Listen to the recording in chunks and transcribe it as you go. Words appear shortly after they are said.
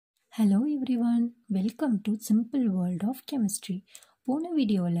Hello everyone, welcome to simple world of chemistry. போன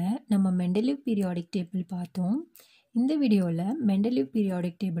வீடியோவில் நம்ம மெண்டலீவ் பீரியாடிக் டேபிள் பார்த்தோம். இந்த வீடியோவில் மெண்டலீவ்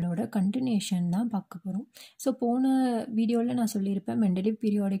பீரியாடிக் டேபிளோட கண்டினியூஷன் தான் பார்க்க போகிறோம். ஸோ போன வீடியோவில் நான் சொல்லியிருப்பேன் மெண்டலீவ்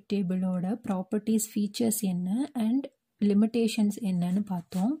பீரியாடிக் டேபிளோட ப்ராப்பர்ட்டிஸ், ஃபீச்சர்ஸ் என்ன அண்ட் லிமிட்டேஷன்ஸ் என்னன்னு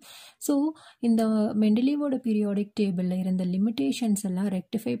பார்த்தோம். ஸோ இந்த மெண்டலீவோட பீரியாடிக் டேபிளில் இருந்த லிமிட்டேஷன்ஸ் எல்லாம்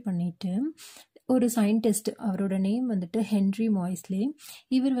ரெக்டிஃபை பண்ணிவிட்டு ஒரு சயின்டிஸ்ட், அவரோட நேம் வந்துட்டு ஹென்ரி மாய்ஸ்லே,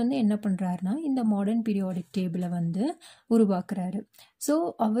 இவர் என்ன பண்ணுறாருனா இந்த மாடர்ன் பீரியாடிக் டேபிளை உருவாக்குறாரு. ஸோ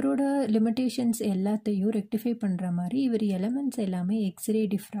அவரோட லிமிட்டேஷன்ஸ் எல்லாத்தையும் ரெக்டிஃபை பண்ணுற மாதிரி இவர் எலமெண்ட்ஸ் எல்லாமே எக்ஸ்ரே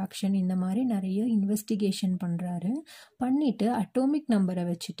டிஃப்ராக்ஷன் இந்த மாதிரி நிறைய இன்வெஸ்டிகேஷன் பண்ணுறாரு. பண்ணிவிட்டு அட்டோமிக் நம்பரை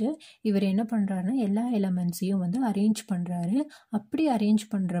வச்சுட்டு இவர் என்ன பண்ணுறாருனா எல்லா எலமெண்ட்ஸையும் அரேஞ்ச் பண்ணுறாரு. அப்படி அரேஞ்ச்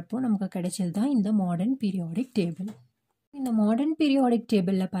பண்ணுறப்போ நமக்கு கிடைச்சது தான் இந்த மாடர்ன் பீரியாடிக் டேபிள். இந்த மாடர்ன் பீரியாடிக்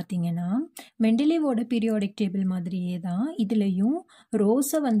டேபிளில் பார்த்தீங்கன்னா மெண்டலீவோட பீரியாடிக் டேபிள் மாதிரியே தான் இதுலேயும்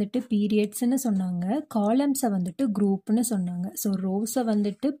ரோஸை பீரியட்ஸ்ன்னு சொன்னாங்க, காலம்ஸை குரூப்னு சொன்னாங்க. ஸோ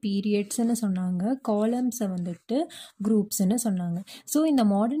ரோஸை பீரியட்ஸ்ன்னு சொன்னாங்க, காலம்ஸை குரூப்ஸ்ன்னு சொன்னாங்க. ஸோ இந்த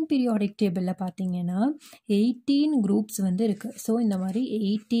மாடர்ன் பீரியாடிக் டேபிளில் பார்த்தீங்கன்னா 18 குரூப்ஸ் இருக்குது. ஸோ இந்த மாதிரி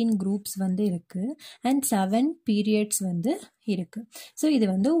 18 குரூப்ஸ் இருக்குது அண்ட் 7 பீரியட்ஸ் இருக்குது. ஸோ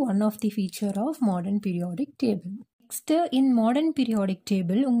இது one of the feature of modern periodic table. Next in modern periodic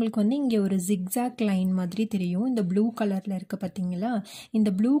table உங்களுக்கு இங்கே ஒரு ஜிக்ஸாக் லைன் மாதிரி தெரியும். இந்த ப்ளூ கலரில் இருக்க பார்த்தீங்களா, இந்த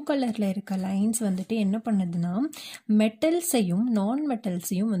ப்ளூ கலரில் இருக்க லைன்ஸ் என்ன பண்ணுதுன்னா மெட்டல்ஸையும் நான்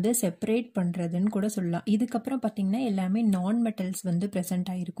மெட்டல்ஸையும் செப்பரேட் பண்ணுறதுன்னு கூட சொல்லலாம். இதுக்கப்புறம் பார்த்தீங்கன்னா எல்லாமே நான் மெட்டல்ஸ்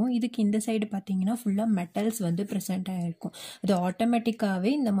ப்ரெசென்ட் ஆகிருக்கும். இதுக்கு இந்த சைடு பார்த்தீங்கன்னா ஃபுல்லாக மெட்டல்ஸ் ப்ரெசென்ட் ஆகிருக்கும். அது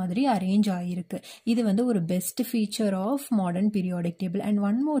ஆட்டோமேட்டிக்காகவே இந்த மாதிரி அரேஞ்ச் ஆகிருக்கு. இது ஒரு best feature of modern periodic table. And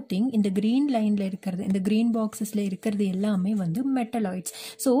one more thing, இந்த க்ரீன் லைனில் இருக்கிறது, இந்த க்ரீன் பாக்ஸஸில் இருக்கிறது எல்லாமே metalloids.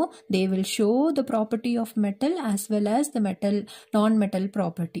 So they will show the property of metal as well as the metal நான் மெட்டல்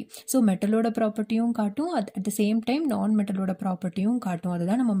ப்ராப்பர்ட்டி. ஸோ மெட்டலோட ப்ராப்பர்ட்டியும் காட்டும், அட் த சேம் டைம் நான் மெட்டலோட ப்ராப்பர்ட்டியும் காட்டும்.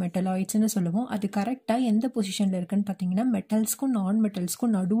 அதுதான் நம்ம மெட்டலாய்ட்ஸ்ன்னு சொல்லுவோம். அது கரெக்டாக எந்த பொசிஷனில் இருக்குன்னு பார்த்தீங்கன்னா மெட்டல்ஸ்க்கும் நான்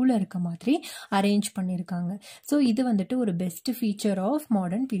மெட்டல்ஸ்க்கும் நடுவில் இருக்க மாதிரி அரேஞ்ச் பண்ணியிருக்காங்க. ஸோ இது ஒரு best feature of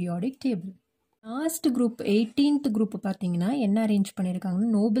modern periodic table. Last group 18th group பார்த்தீங்கன்னா என்ன அரேஞ்ச் பண்ணியிருக்காங்கன்னா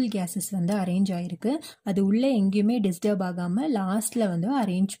நோபல் கேஸஸ் அரேஞ்ச் ஆகிருக்கு. அது உள்ளே எங்கேயுமே டிஸ்டர்ப் ஆகாமல் லாஸ்ட்டில்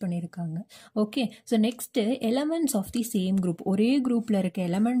அரேஞ்ச் பண்ணியிருக்காங்க. Okay, so next elements of the same group. ஒரே குரூப்பில் இருக்க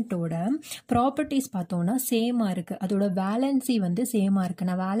எலமெண்ட்டோட ப்ராப்பர்ட்டிஸ் பார்த்தோன்னா சேமாக இருக்குது, அதோட வேலன்சி சேமாக இருக்குது.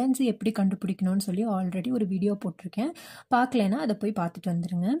 நான் வேலன்சி எப்படி கண்டுபிடிக்கணும்னு சொல்லி ஆல்ரெடி ஒரு வீடியோ போட்டிருக்கேன், பார்க்கலன்னா அதை போய் பார்த்துட்டு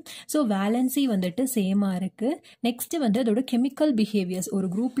வந்துடுங்க. ஸோ வேலன்சி சேமாக இருக்குது. நெக்ஸ்ட்டு அதோட கெமிக்கல் பிஹேவியர்ஸ், ஒரு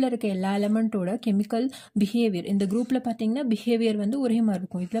குரூப்பில் இருக்க எல்லா எலமெண்ட்டோட கெமிக்கல் பிஹேவியர், இந்த குரூப்பில் பார்த்தீங்கன்னா பிஹேவியர் ஒரே மாதிரி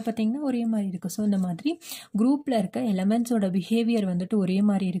இருக்கும், இதில் பார்த்தீங்கன்னா ஒரே மாதிரி இருக்குது. ஸோ இந்த மாதிரி குரூப்பில் இருக்க எலமெண்ட்ஸோட பிஹேவியர் ஒரே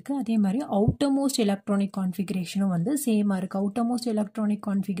மாதிரி இருக்குது. அதே மாதிரி அவுட்டர்மோஸ்ட் எலக்ட்ரானிக் கான்ஃபிகரேஷனும் சேமாக இருக்குது. அவுட்டர்மோஸ்ட் எலக்ட்ரானிக்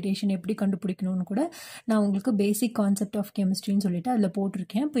கான்ஃபிகரேஷன் எப்படி கண்டுபிடிக்கணும்னு கூட நான் உங்களுக்கு பேசிக் கான்செப்ட் ஆஃப் கெமிஸ்ட்ரின்னு சொல்லிட்டு அதில்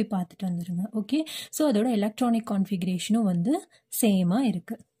போட்டிருக்கேன், போய் பார்த்துட்டு வந்துடுங்க. ஓகே, ஸோ அதோட எலக்ட்ரானிக் கான்ஃபிகரேஷனும் சேமாக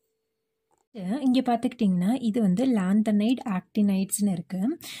இருக்குது. இங்கே பார்த்துக்கிட்டிங்கன்னா இது லாந்தனைட் ஆக்டினைட்ஸ்னு இருக்குது.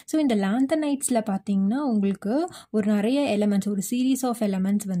 ஸோ இந்த லாந்தனைட்ஸில் பார்த்தீங்கன்னா உங்களுக்கு ஒரு நிறைய எலமெண்ட்ஸ், ஒரு சீரீஸ் ஆஃப்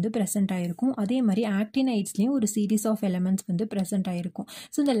எலமெண்ட்ஸ் ப்ரெசென்ட் ஆகிருக்கும். அதே மாதிரி ஆக்டினைட்ஸ்லேயும் ஒரு சீரீஸ் ஆஃப் எலமெண்ட்ஸ் ப்ரெசென்ட் ஆகிருக்கும்.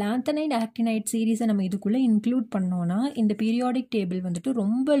 ஸோ இந்த லாந்தனைட் ஆக்டினைட் சீரீஸை நம்ம இதுக்குள்ளே இன்க்ளூட் பண்ணோன்னா இந்த பீரியாடிக் டேபிள்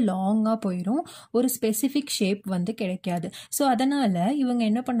ரொம்ப லாங்காக போயிடும், ஒரு ஸ்பெசிஃபிக் ஷேப் கிடைக்காது. ஸோ அதனால் இவங்க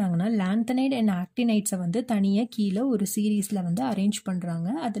என்ன பண்ணாங்கன்னா லாந்தனைட் அண்ட் ஆக்டினைட்ஸை தனியாக கீழே ஒரு சீரீஸில் அரேஞ்ச் பண்ணுறாங்க.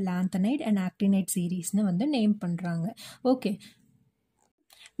 அது லாந்தனைட் அண்ட் ஆக்டினைட் சீரீஸ்னு நேம் பண்ணுறாங்க. ஓகே,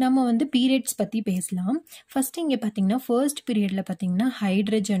 நம்ம பீரியட்ஸ் பற்றி பேசலாம். ஃபர்ஸ்ட் இங்கே பார்த்தீங்கன்னா ஃபர்ஸ்ட் பீரியடில் பார்த்தீங்கன்னா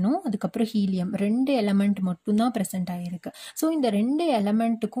ஹைட்ரஜனும் அதுக்கப்புறம் ஹீலியம் 2 எலமெண்ட் மட்டும்தான் ப்ரெசென்ட் ஆகிருக்கு. ஸோ இந்த 2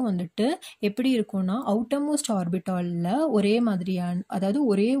 எலமெண்ட்டுக்கும் எப்படி இருக்கும்னா அவுட்டர்மோஸ்ட் ஆர்பிட்டாலில் ஒரே மாதிரியான, அதாவது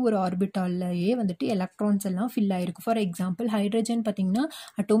ஒரே ஒரு ஆர்பிட்டால்லையே எலக்ட்ரான்ஸ் எல்லாம் ஃபில் ஆகிருக்கும். ஃபார் எக்ஸாம்பிள் ஹைட்ரஜன் பார்த்தீங்கன்னா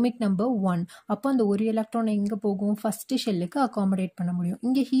அட்டோமிக் நம்பர் 1, அப்போ அந்த ஒரு எலக்ட்ரான் எங்கே போகும், ஃபஸ்ட்டு ஷெல்லுக்கு அகாமடேட் பண்ண முடியும்.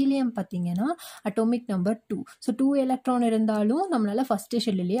 இங்கே ஹீலியம் பார்த்தீங்கன்னா அட்டோமிக் நம்பர் 2. ஸோ 2 எலக்ட்ரான் இருந்தாலும் நம்மளால் ஃபஸ்ட்டு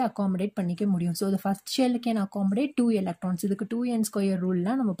ஷெல்லில் அகாமடேட் பண்ணிக்க முடியும். So first shell can accommodate 2 electrons. இதுக்கு 2n²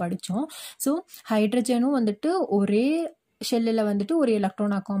 ரூல்லாம் நம்ம படித்தோம். ஸோ ஹைட்ரஜனும் ஒரே ஷெல்லில் ஒரு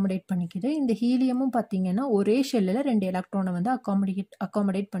எலக்ட்ரான் அகாமடேட் பண்ணிக்குது. இந்த ஹீலியமும் பார்த்தீங்கன்னா ஒரே ஷெல்லில் 2 எலக்ட்ரானை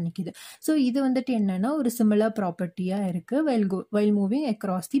அகாமடேட் பண்ணிக்குது. ஸோ இது என்னன்னா ஒரு சிமிலர் ப்ராப்பர்ட்டியாக இருக்குது while moving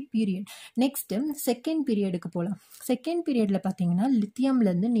across the period. Next second பீரியடுக்கு போகலாம். செகண்ட் பீரியடில் பார்த்தீங்கன்னா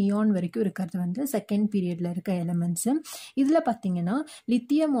லித்தியம்லேருந்து நியான் வரைக்கும் இருக்கிறது செகண்ட் பீரியடில் இருக்க எலமெண்ட்ஸு. இதில் பார்த்தீங்கன்னா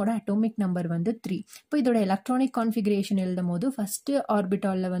லித்தியமோட அட்டோமிக் நம்பர் 3. இப்போ இதோட எலக்ட்ரானிக் கான்ஃபிகரேஷன் எழுதும் போது ஃபஸ்ட்டு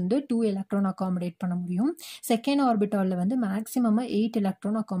ஆர்பிட்டாலில் 2 எலக்ட்ரான் அகாமடேட் பண்ண முடியும், செகண்ட் ஆர்பிட்டாலில் வந்து மேக்ஸிமமாக 8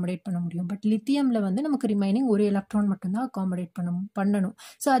 எலக்ட்ரான் அகாமடேட் பண்ண முடியும். பட் லித்தியமில் வந்து நமக்கு ரிமைனிங் ஒரு எலக்ட்ரான் மட்டும்தான் அகாமடேட் பண்ணணும்.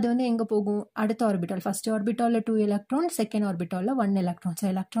 ஸோ அது வந்து எங்கே போகும்? அடுத்த orbital. First ஆர்பிட்டாலில் 2 electron, second ஆர்பிட்டாலில் 1 electron. So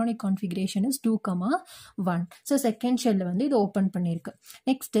electronic configuration is 2,1. So second ஷெல்லில் வந்து இது ஓப்பன் பண்ணியிருக்கு.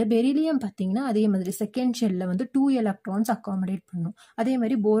 நெக்ஸ்ட்டு பெரிலியம் பார்த்தீங்கன்னா அதே மாதிரி செகண்ட் ஷெல்லில் வந்து 2 எலக்ட்ரான்ஸ் அகாமடேட் பண்ணும். அதே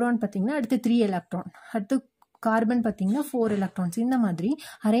மாதிரி போரான் பார்த்தீங்கன்னா அடுத்து 3 எலக்ட்ரான், அடுத்து கார்பன் பார்த்தீங்கன்னா 4 எலக்ட்ரான்ஸ். இந்த மாதிரி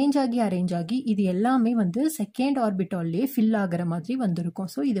அரேஞ்ச் ஆகி இது எல்லாமே வந்து செகண்ட் ஆர்பிட்டால்லே ஃபில் ஆகிற மாதிரி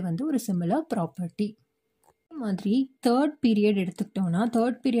வந்திருக்கும். ஸோ இது வந்து ஒரு சிமிலர் ப்ராப்பர்ட்டி. மாதிரி தேர்ட் பீரியட் எடுத்துக்கிட்டோம்னா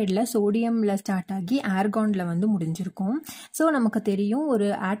தேர்ட் பீரியடில் சோடியமில் ஸ்டார்ட் ஆகி ஆர்கானில் வந்து முடிஞ்சிருக்கும். ஸோ நமக்கு தெரியும் ஒரு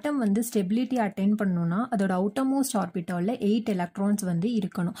ஆட்டம் வந்து ஸ்டெபிலிட்டி அட்டைன் பண்ணணும்னா அதோட அவுட்டர்மோஸ்ட் ஆர்பிட்டாலில் 8 எலக்ட்ரான்ஸ் வந்து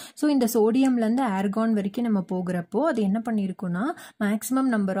இருக்கணும். ஸோ இந்த சோடியம்லேருந்து ஆர்கான் வரைக்கும் நம்ம போகிறப்போ அது என்ன பண்ணியிருக்கோம்னா மேக்ஸிமம்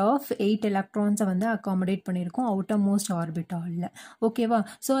நம்பர் ஆஃப் 8 எலக்ட்ரான்ஸை வந்து அகாமடேட் பண்ணியிருக்கோம் அவுட்டர்மோஸ்ட் ஆர்பிட்டாலில். ஓகேவா?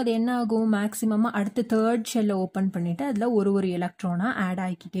 ஸோ அது என்ன ஆகும்? மேக்ஸிமமாக அடுத்து தேர்ட் ஷெல்லை ஓப்பன் பண்ணிவிட்டு அதில் ஒரு எலக்ட்ரானாக ஆட்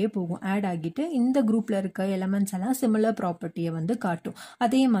ஆகிக்கிட்டே போகும். ஆட் ஆகிட்டு இந்த குரூப்பில் இருக்க எலமெண்ட்ஸ் எல்லாம் சிமிலர் ப்ராப்பர்ட்டியை வந்து காட்டும்.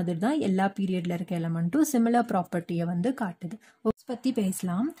 அதே மாதிரி தான் எல்லா பீரியட்ல இருக்க எலமெண்ட்டும் சிமிலர் ப்ராப்பர்ட்டியை வந்து காட்டுது. பற்றி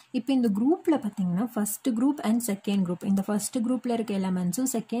பேசலாம். இப்போ இந்த குரூப்பில் பார்த்தீங்கன்னா first group and second group, இந்த ஃபர்ஸ்ட் குரூப்பில் இருக்க எலமெண்ட்ஸும்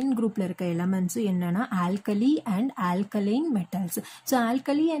செகண்ட் குரூப்பில் இருக்க எலமெண்ட்ஸும் என்னன்னா alkali and alkaline metals. So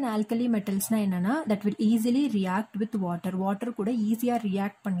alkali and alkali மெட்டல்ஸ்னால் என்னன்னா that will easily react with water கூட ஈஸியாக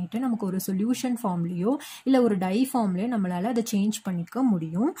ரியாக்ட் பண்ணிட்டு நமக்கு ஒரு சொல்யூஷன் ஃபார்ம்லேயோ இல்லை ஒரு டை ஃபார்ம்லேயோ நம்மளால அதை சேஞ்ச் பண்ணிக்க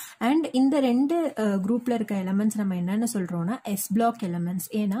முடியும். அண்ட் இந்த ரெண்டு குரூப்பில் இருக்க எலமெண்ட்ஸ் நம்ம என்னென்னு சொல்கிறோம்னா எஸ் பிளாக் எலமெண்ட்ஸ்.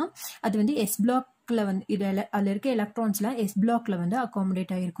 ஏன்னா அது வந்து எஸ் பிளாக்ல வந்து அதில் இருக்க எலக்ட்ரான்ஸ்லாம் எஸ் பிளாக்ல வந்து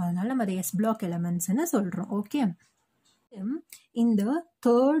அகாமடேட் ஆகிருக்கும். அதனால நம்ம அதை எஸ் பிளாக் எலமெண்ட்ஸ்ன்னு சொல்கிறோம். ஓகே, இந்த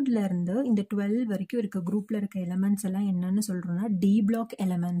தேர்ட்ல இருந்து இந்த 12 வரைக்கும் இருக்க குரூப்ல இருக்க எலமெண்ட்ஸ் எல்லாம் என்னன்னு சொல்றோம்னா டி பிளாக்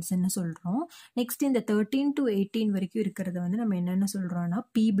எலமெண்ட்ஸ்ன்னு சொல்றோம். நெக்ஸ்ட் இந்த 13 to 18 வரைக்கும் இருக்கிறத வந்து நம்ம என்னன்னு சொல்றோம்னா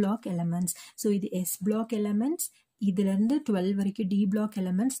பி பிளாக் எலமெண்ட்ஸ். ஸோ இது எஸ் பிளாக் எலமெண்ட்ஸ், இதுல இருந்து 12 வரைக்கும் டி பிளாக்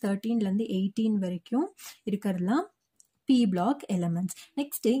எலமெண்ட்ஸ், 13ல இருந்து 18 வரைக்கும் இருக்கிறதுலாம் பி பிளாக் எலமெண்ட்ஸ்.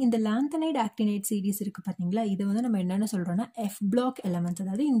 நெக்ஸ்ட் இந்த லாந்தனைட் ஆக்டினைட் சீரீஸ் இருக்கு பாத்தீங்களா, இது வந்து நம்ம என்னென்ன சொல்றோம்னா எஃப் பிளாக் எலமெண்ட்ஸ்.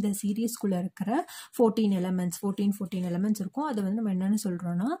 அதாவது இந்த சீரீஸ்குள்ள இருக்கிற 14 எலமெண்ட்ஸ் இருக்கும். அதை வந்து நம்ம என்னென்னு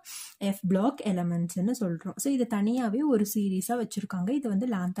சொல்றோம்னா எஃப் பிளாக் எலமெண்ட்ஸ்ன்னு சொல்றோம். ஸோ இது தனியாவே ஒரு சீரீஸா வச்சிருக்காங்க. இது வந்து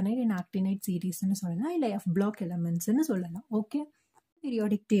லாந்தனைட் அண்ட் ஆக்டினைட் சீரீஸ்ன்னு சொல்லலாம், இல்லை எஃப் பிளாக் எலமெண்ட்ஸ்ன்னு சொல்லலாம். ஓகே,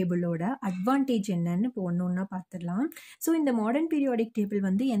 பீரியாடிக் டேபிளோட அட்வான்டேஜ் என்னன்னு இப்போ ஒன்று ஒன்றா பார்த்துடலாம். ஸோ இந்த மாடர்ன் பீரியாடிக் டேபிள்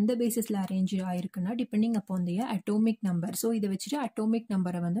வந்து எந்த பேசிஸில் அரேஞ்ச் ஆயிருக்குன்னா டிபெண்டிங் அப்பான் தி அட்டோமிக் நம்பர். ஸோ இதை வச்சுட்டு அட்டோமிக்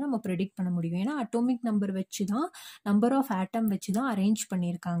நம்பரை வந்து நம்ம ப்ரெடிக்ட் பண்ண முடியும். ஏன்னா அட்டோமிக் நம்பர் வச்சு தான் நம்பர் ஆஃப் ஆட்டம் வச்சு தான் அரேஞ்ச்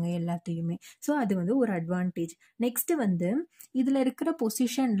பண்ணியிருக்காங்க எல்லாத்தையுமே. ஸோ அது வந்து ஒரு அட்வான்டேஜ். நெக்ஸ்ட் வந்து இதில் இருக்கிற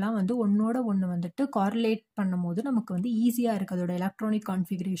பொசிஷன்லாம் வந்து ஒன்னோட ஒன்று வந்துட்டு கார்லேட் பண்ணும் போது நமக்கு வந்து ஈஸியாக இருக்குது. அதோட எலக்ட்ரானிக்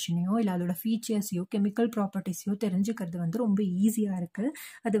கான்ஃபிகரேஷனையோ இல்லை அதோட ஃபீச்சர்ஸையோ கெமிக்கல் ப்ராப்பர்ட்டிஸையோ தெரிஞ்சுக்கிறது வந்து ரொம்ப ஈஸியாக இருக்குது.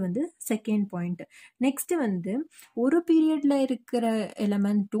 அது வந்து செகண்ட் பாயிண்ட். நெக்ஸ்ட் வந்து ஒரு பீரியட்ல இருக்கிற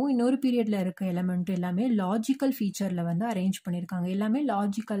எலமெண்ட்டும் இன்னொரு பீரியட்ல இருக்க எலமெண்ட்டும் எல்லாமே லாஜிக்கல் ஃபீச்சர்ல வந்து அரேஞ்ச் பண்ணியிருக்காங்க. எல்லாமே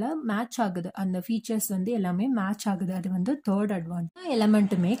லாஜிக்கலா மேட்ச் ஆகுது, அந்த ஃபீச்சர்ஸ் வந்து எல்லாமே மேட்ச் ஆகுது. அது வந்து தேர்ட் அட்வான்டேஜ்.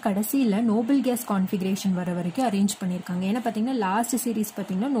 எலமெண்ட்டுமே கடைசியில் நோபல் கேஸ் கான்ஃபிகரேஷன் வர வரைக்கும் அரேஞ்ச் பண்ணியிருக்காங்க. ஏன்னா பார்த்தீங்கன்னா லாஸ்ட் சீரீஸ்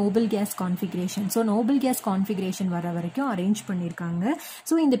பார்த்தீங்கன்னா Nobel case configuration. So Nobel case configuration வர வரைக்கும் அரேஞ்ச் பண்ணியிருக்காங்க.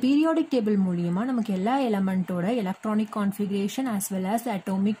 ஸோ இந்த பீரியாடிக் டேபிள் மூலியமா நமக்கு எல்லா எலமெண்ட்டோட electronic configuration as well as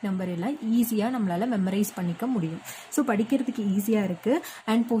atomic number எல்லாம் ஈஸியாக நம்மளால மெமரைஸ் பண்ணிக்க முடியும். ஸோ படிக்கிறதுக்கு ஈஸியாக இருக்கு.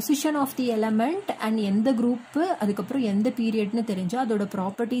 And position of the element and எந்த குரூப்பு அதுக்கப்புறம் எந்த பீரியட்னு தெரிஞ்சால் அதோட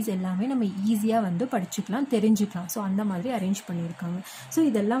ப்ராப்பர்ட்டிஸ் எல்லாமே நம்ம ஈஸியாக வந்து படிச்சுக்கலாம், தெரிஞ்சுக்கலாம். ஸோ அந்த மாதிரி அரேஞ்ச் பண்ணியிருக்காங்க. ஸோ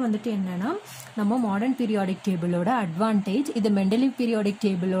இதெல்லாம் வந்துட்டு என்னன்னா நம்ம மாடர்ன் பீரியாடிக் டேபிளோட அட்வான்டேஜ். இது மெண்டலீவ் பீரியாடிக்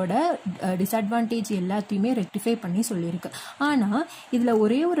டேபிளோட டிஸ்அட்வான்டேஜ் எல்லாத்தையுமே ரெக்டிஃபை பண்ணி சொல்லியிருக்கு. ஆனால் இதில்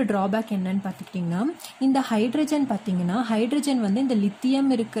ஒரே ஒரு ட்ராபேக் என்னன்னு பார்த்துக்கிட்டிங்கன்னா இந்த ஹைட்ரஜன் பார்த்தீங்கன்னா ஹைட்ரஜன் வந்து இந்த லித்தியம்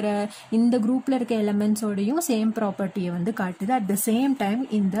இருக்கிற இந்த குரூப்ல இருக்க எலமெண்ட்ஸோடையும் சேம் ப்ராப்பர்ட்டியை வந்து காட்டுது. அட் த சேம் டைம்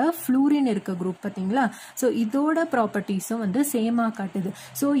இந்த ஃப்ளூரின் இருக்க குரூப் பார்த்தீங்களா, ஸோ இதோட ப்ராப்பர்ட்டிஸும் வந்து சேமாக காட்டுது.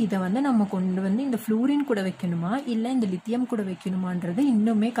 ஸோ இதை வந்து நம்ம கொண்டு வந்து இந்த ஃப்ளூரின் கூட வைக்கணுமா இல்லை இந்த லித்தியம் கூட வைக்கணுமான்றது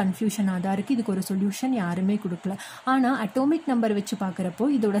இன்னுமே கன்ஃபியூஷனாக தான் இருக்குது. இதுக்கு ஒரு சொல்யூஷன் யாருமே கொடுக்கல. ஆனால் அட்டோமிக் நம்பர் வச்சு பார்க்குறப்போ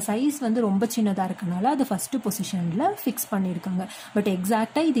இதோட சைஸ் வந்து ரொம்ப சின்னதாக இருக்கனால அது ஃபர்ஸ்ட் பொசிஷனில் ஃபிக்ஸ் பண்ணியிருக்காங்க. பட்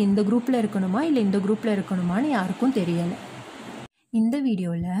எக்ஸாக்டாக இது இந்த குரூப்பில் இருக்கணுமா இல்லை இந்த குரூப்பில் இருக்கணுமான்னு யாருக்கும் தெரியலை. இந்த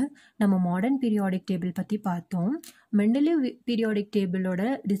வீடியோவில் நம்ம மாடர்ன் பீரியாடிக் டேபிள் பற்றி பார்த்தோம். மெண்டலீவ் பீரியாடிக் டேபிளோட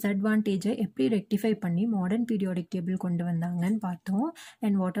டிஸ்அட்வான்டேஜை எப்படி ரெக்டிஃபை பண்ணி மாடர்ன் பீரியாடிக் டேபிள் கொண்டு வந்தாங்கன்னு பார்த்தோம்.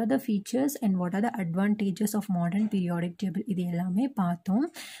 And what are the features and what are the advantages of modern periodic table இது எல்லாமே பார்த்தோம்.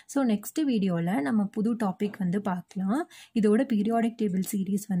 ஸோ நெக்ஸ்ட் வீடியோவில் நம்ம புது டாபிக் வந்து பார்க்கலாம். இதோட பீரியாடிக் டேபிள்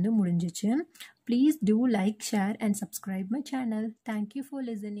சீரீஸ் வந்து முடிஞ்சிச்சு. Please do like, share and subscribe my channel. Thank you for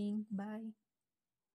listening. Bye.